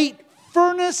great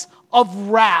furnace of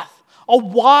wrath, a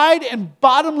wide and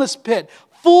bottomless pit,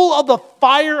 full of the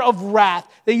fire of wrath,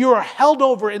 that you are held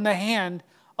over in the hand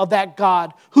of that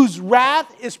God, whose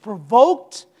wrath is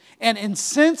provoked and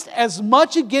incensed as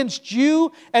much against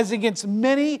you as against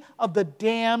many of the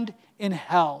damned in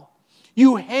hell.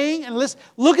 You hang, and listen,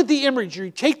 look at the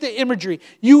imagery. Take the imagery.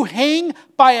 You hang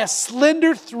by a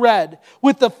slender thread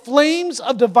with the flames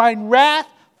of divine wrath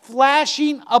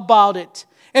flashing about it,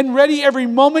 and ready every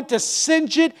moment to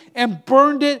singe it and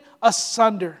burn it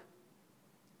asunder.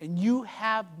 And you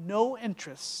have no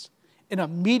interest in a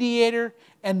mediator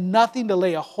and nothing to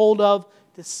lay a hold of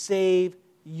to save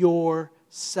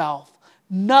yourself.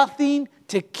 Nothing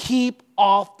to keep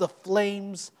off the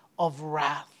flames of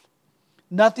wrath.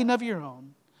 Nothing of your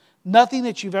own. Nothing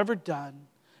that you've ever done.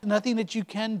 Nothing that you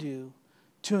can do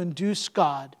to induce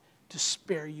God to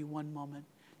spare you one moment.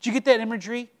 Did you get that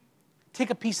imagery? Take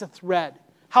a piece of thread.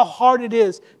 How hard it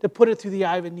is to put it through the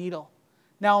eye of a needle.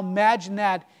 Now imagine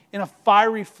that in a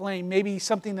fiery flame, maybe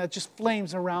something that just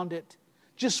flames around it,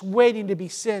 just waiting to be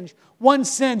singed. One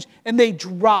singe and they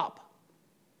drop.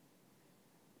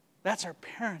 That's our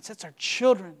parents, that's our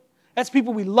children. That's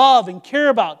people we love and care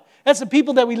about. That's the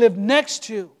people that we live next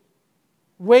to,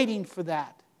 waiting for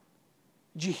that.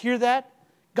 Did you hear that?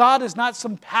 God is not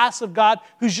some passive God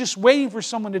who's just waiting for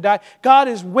someone to die. God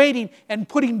is waiting and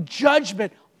putting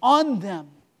judgment on them.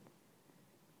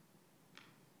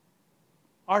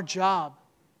 Our job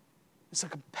is a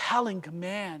compelling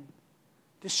command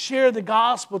to share the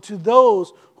gospel to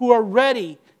those who are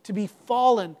ready to be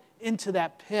fallen into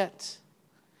that pit.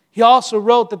 He also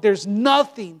wrote that there's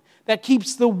nothing that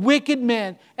keeps the wicked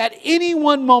man at any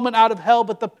one moment out of hell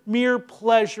but the mere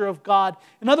pleasure of God.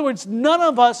 In other words, none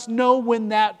of us know when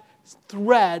that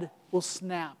thread will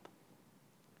snap.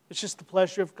 It's just the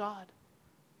pleasure of God.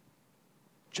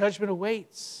 Judgment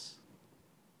awaits.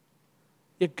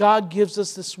 Yet God gives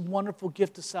us this wonderful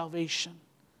gift of salvation.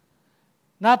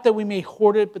 Not that we may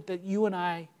hoard it, but that you and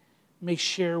I may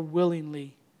share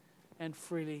willingly and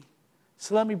freely.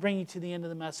 So let me bring you to the end of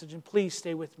the message, and please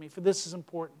stay with me, for this is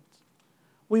important.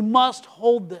 We must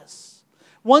hold this.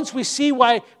 Once we see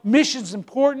why mission is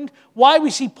important, why we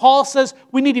see Paul says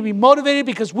we need to be motivated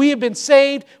because we have been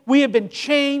saved, we have been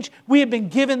changed, we have been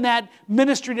given that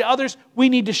ministry to others, we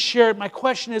need to share it. My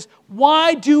question is,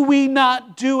 why do we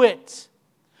not do it?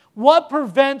 What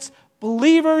prevents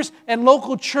believers and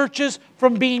local churches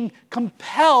from being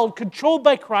compelled, controlled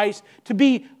by Christ, to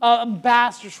be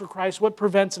ambassadors for Christ? What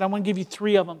prevents it? I want to give you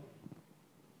 3 of them.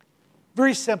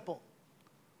 Very simple.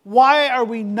 Why are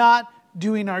we not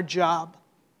doing our job?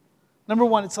 Number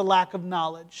 1, it's a lack of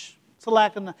knowledge. It's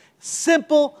a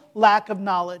simple lack of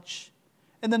knowledge.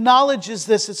 And the knowledge is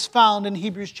this. It's found in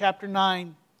Hebrews chapter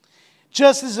 9.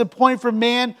 Just as a point for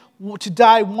man to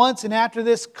die once, and after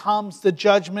this comes the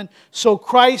judgment. So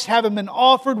Christ, having been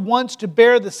offered once to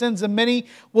bear the sins of many,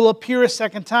 will appear a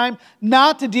second time,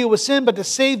 not to deal with sin, but to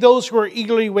save those who are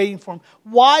eagerly waiting for Him.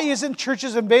 Why isn't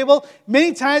churches available?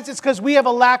 Many times it's because we have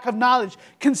a lack of knowledge.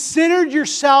 Consider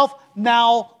yourself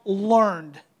now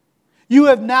learned. You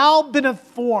have now been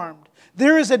informed.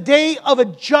 There is a day of a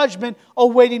judgment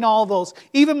awaiting all those.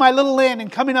 Even my little Landon,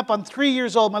 coming up on 3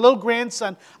 years old, my little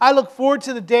grandson, I look forward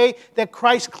to the day that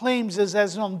Christ claims us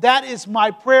as known. That is my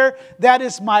prayer. That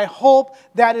is my hope.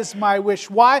 That is my wish.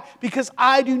 Why? Because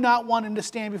I do not want him to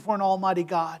stand before an almighty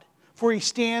God, for he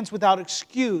stands without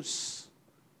excuse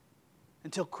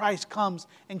until Christ comes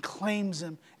and claims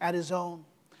him at his own.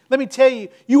 Let me tell you,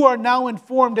 you are now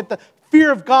informed that the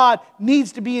fear of God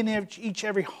needs to be in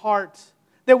every heart.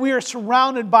 That we are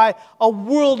surrounded by a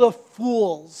world of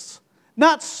fools.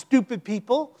 Not stupid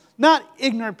people, not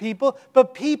ignorant people,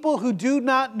 but people who do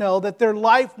not know that their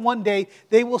life one day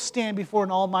they will stand before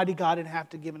an almighty God and have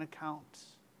to give an account.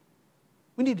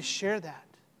 We need to share that.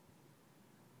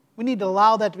 We need to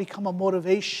allow that to become a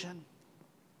motivation.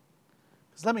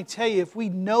 Because let me tell you, if we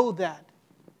know that,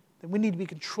 then we need to be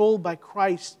controlled by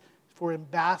Christ for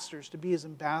ambassadors, to be his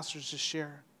ambassadors to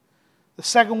share. The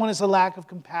second one is a lack of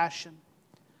compassion.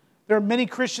 There are many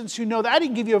Christians who know that. I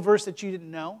didn't give you a verse that you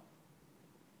didn't know.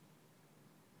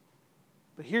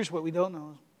 But here's what we don't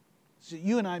know. Is that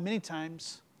you and I, many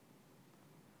times,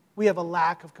 we have a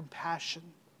lack of compassion.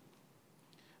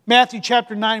 Matthew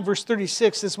chapter 9, verse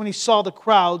 36 says, when he saw the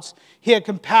crowds, he had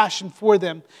compassion for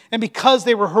them. And because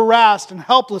they were harassed and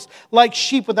helpless, like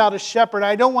sheep without a shepherd.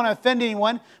 I don't want to offend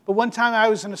anyone, but one time I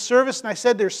was in a service and I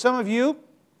said, there's some of you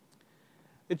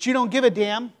that you don't give a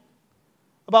damn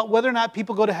about whether or not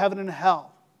people go to heaven and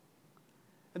hell.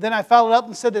 And then I followed up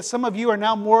and said that some of you are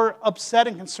now more upset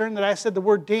and concerned that I said the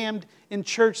word damned in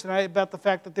church than about the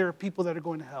fact that there are people that are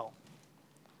going to hell.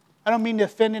 I don't mean to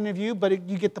offend any of you, but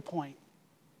you get the point.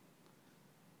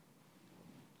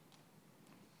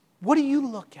 What do you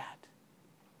look at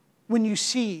when you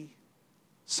see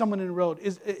someone in the road?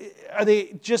 Are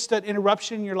they just an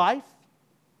interruption in your life?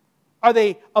 Are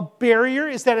they a barrier?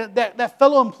 Is that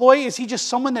fellow employee, is he just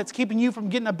someone that's keeping you from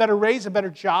getting a better raise, a better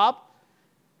job?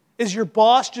 Is your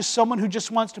boss just someone who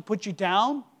just wants to put you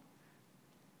down?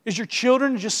 Is your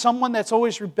children just someone that's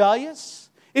always rebellious?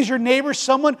 Is your neighbor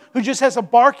someone who just has a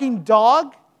barking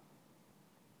dog?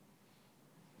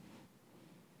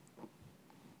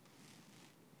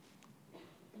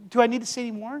 Do I need to say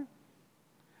any more?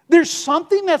 There's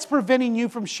something that's preventing you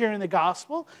from sharing the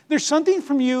gospel. There's something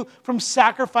from you from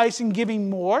sacrificing, giving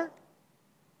more.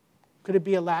 Could it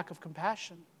be a lack of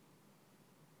compassion?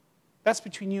 That's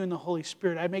between you and the Holy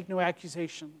Spirit. I make no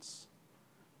accusations.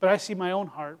 But I see my own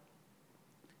heart.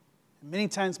 And many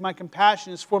times my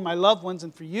compassion is for my loved ones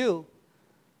and for you.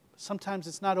 But sometimes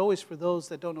it's not always for those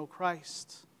that don't know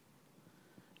Christ.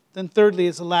 Then thirdly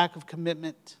is a lack of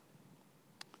commitment.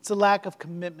 It's a lack of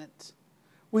commitment.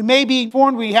 We may be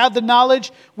informed, we have the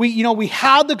knowledge, we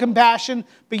have the compassion,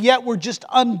 but yet we're just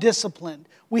undisciplined.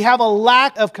 We have a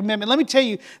lack of commitment. Let me tell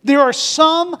you, there are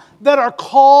some that are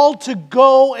called to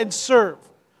go and serve.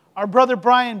 Our brother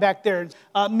Brian back there,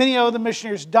 many other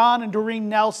missionaries, Don and Doreen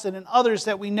Nelson and others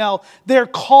that we know, they're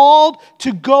called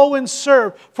to go and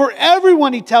serve. For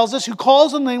everyone, he tells us, who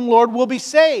calls on the name of the Lord will be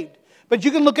saved. But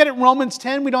you can look at it in Romans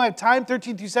 10. We don't have time,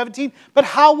 13 through 17. But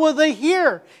how will they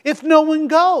hear if no one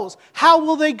goes? How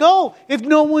will they go if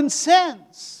no one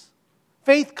sends?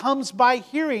 Faith comes by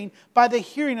the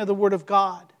hearing of the Word of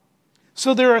God.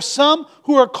 So there are some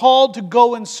who are called to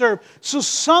go and serve. So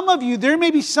there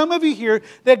may be some of you here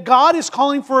that God is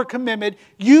calling for a commitment.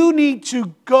 You need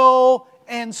to go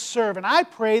and serve. And I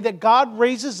pray that God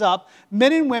raises up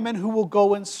men and women who will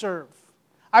go and serve.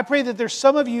 I pray that there's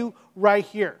some of you right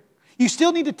here. You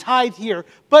still need to tithe here,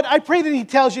 but I pray that he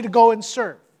tells you to go and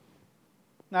serve.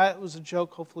 Now, that was a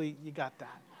joke. Hopefully you got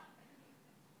that.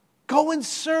 Go and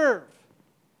serve.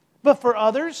 But for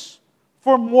others,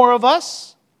 for more of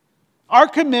us, our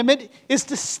commitment is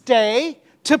to stay,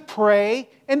 to pray,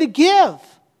 and to give.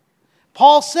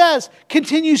 Paul says,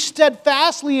 continue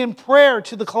steadfastly in prayer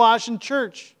to the Colossian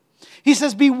church. He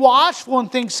says, be watchful in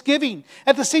thanksgiving.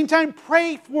 At the same time,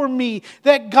 pray for me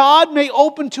that God may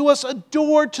open to us a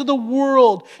door to the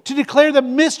world to declare the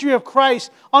mystery of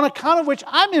Christ, on account of which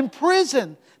I'm in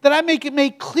prison, that I make it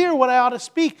make clear what I ought to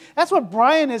speak. That's what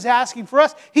Brian is asking for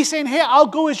us. He's saying, hey, I'll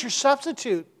go as your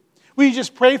substitute. Will you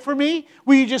just pray for me?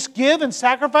 Will you just give and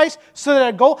sacrifice so that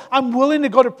I go? I'm willing to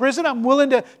go to prison. I'm willing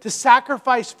to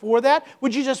sacrifice for that.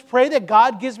 Would you just pray that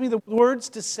God gives me the words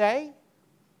to say?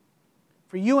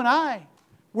 For you and I,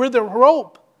 we're the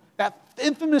rope, that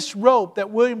infamous rope that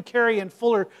William Carey and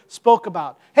Fuller spoke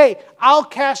about. Hey, I'll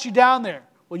cast you down there.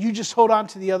 Well, you just hold on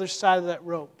to the other side of that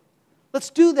rope. Let's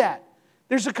do that.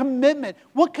 There's a commitment.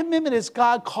 What commitment is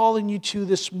God calling you to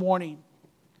this morning?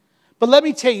 But let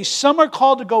me tell you, some are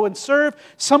called to go and serve.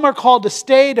 Some are called to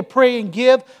stay, to pray and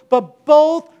give. But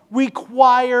both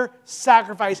require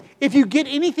sacrifice. If you get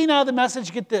anything out of the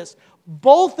message, get this.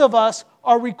 Both of us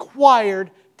are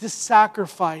required to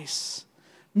sacrifice.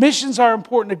 Missions are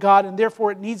important to God, and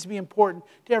therefore it needs to be important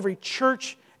to every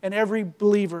church and every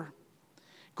believer.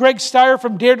 Greg Steyer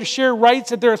from Dare to Share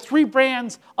writes that there are 3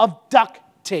 brands of duct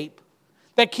tape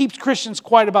that keeps Christians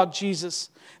quiet about Jesus.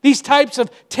 These types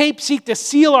of tape seek to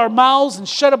seal our mouths and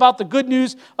shut about the good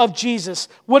news of Jesus.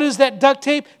 What is that duct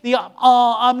tape? The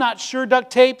I'm not sure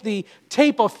duct tape, the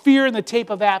tape of fear and the tape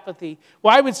of apathy.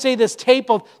 Well, I would say this tape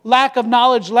of lack of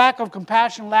knowledge, lack of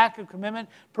compassion, lack of commitment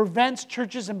prevents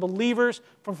churches and believers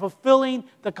from fulfilling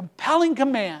the compelling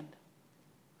command.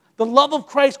 The love of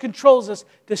Christ controls us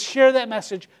to share that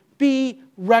message. Be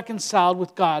reconciled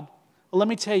with God. Well, let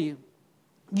me tell you,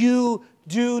 you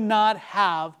do not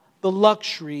have the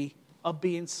luxury of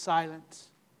being silent.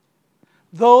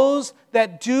 Those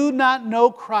that do not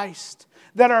know Christ,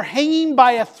 that are hanging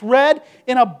by a thread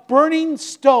in a burning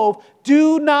stove,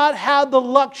 do not have the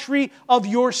luxury of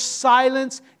your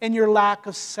silence and your lack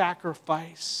of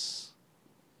sacrifice.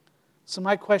 So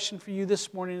my question for you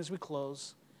this morning as we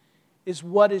close is,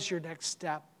 what is your next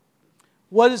step?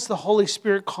 What is the Holy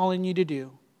Spirit calling you to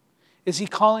do? Is He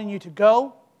calling you to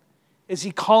go? Is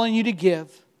He calling you to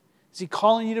give? Is He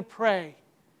calling you to pray?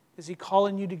 Is He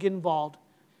calling you to get involved?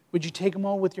 Would you take a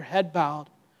moment with your head bowed?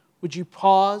 Would you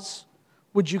pause?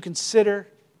 Would you consider?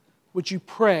 Would you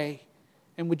pray?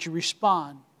 And would you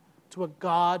respond to what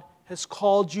God has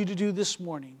called you to do this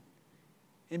morning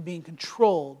in being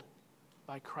controlled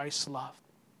by Christ's love?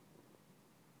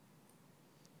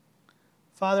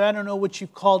 Father, I don't know what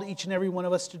You've called each and every one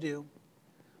of us to do,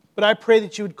 but I pray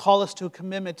that You would call us to a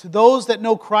commitment. To those that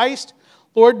know Christ,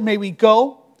 Lord, may we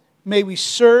go. May we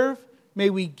serve,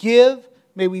 may we give,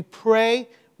 may we pray,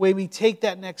 may we take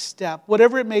that next step.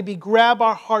 Whatever it may be, grab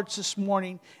our hearts this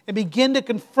morning and begin to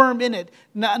confirm in it.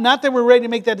 Not that we're ready to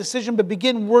make that decision, but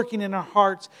begin working in our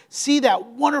hearts. See that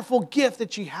wonderful gift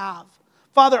that You have.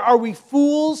 Father, are we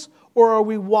fools or are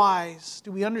we wise?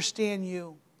 Do we understand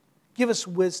You? Give us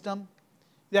wisdom.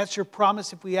 That's Your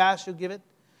promise. If we ask, You'll give it.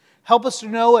 Help us to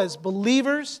know as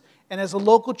believers and as a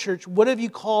local church, what have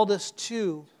You called us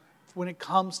to when it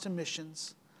comes to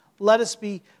missions? Let us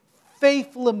be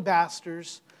faithful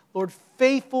ambassadors, Lord,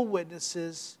 faithful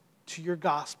witnesses to Your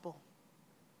gospel.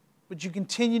 Would You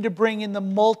continue to bring in the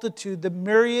multitude, the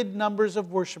myriad numbers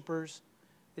of worshipers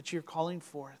that You're calling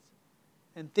forth.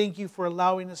 And thank You for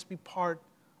allowing us to be part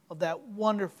of that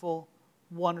wonderful,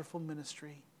 wonderful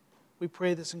ministry. We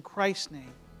pray this in Christ's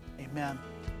name. Amen.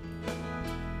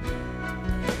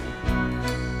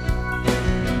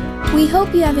 We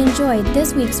hope you have enjoyed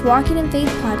this week's Walking in Faith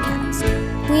podcast.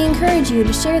 We encourage you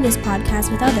to share this podcast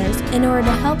with others in order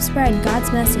to help spread God's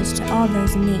message to all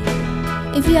those in need.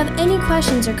 If you have any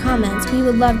questions or comments, we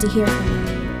would love to hear from you.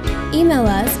 Email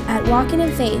us at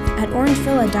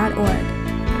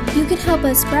walkinginfaith@orangevilla.org. You can help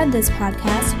us spread this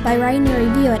podcast by writing a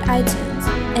review at iTunes.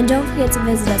 And don't forget to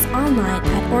visit us online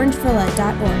at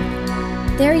orangevilla.org.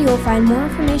 There you will find more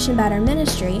information about our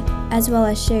ministry, as well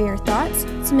as share your thoughts,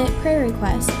 submit prayer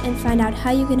requests, and find out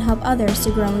how you can help others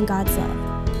to grow in God's love.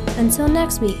 Until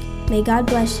next week, may God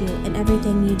bless you in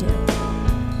everything you do.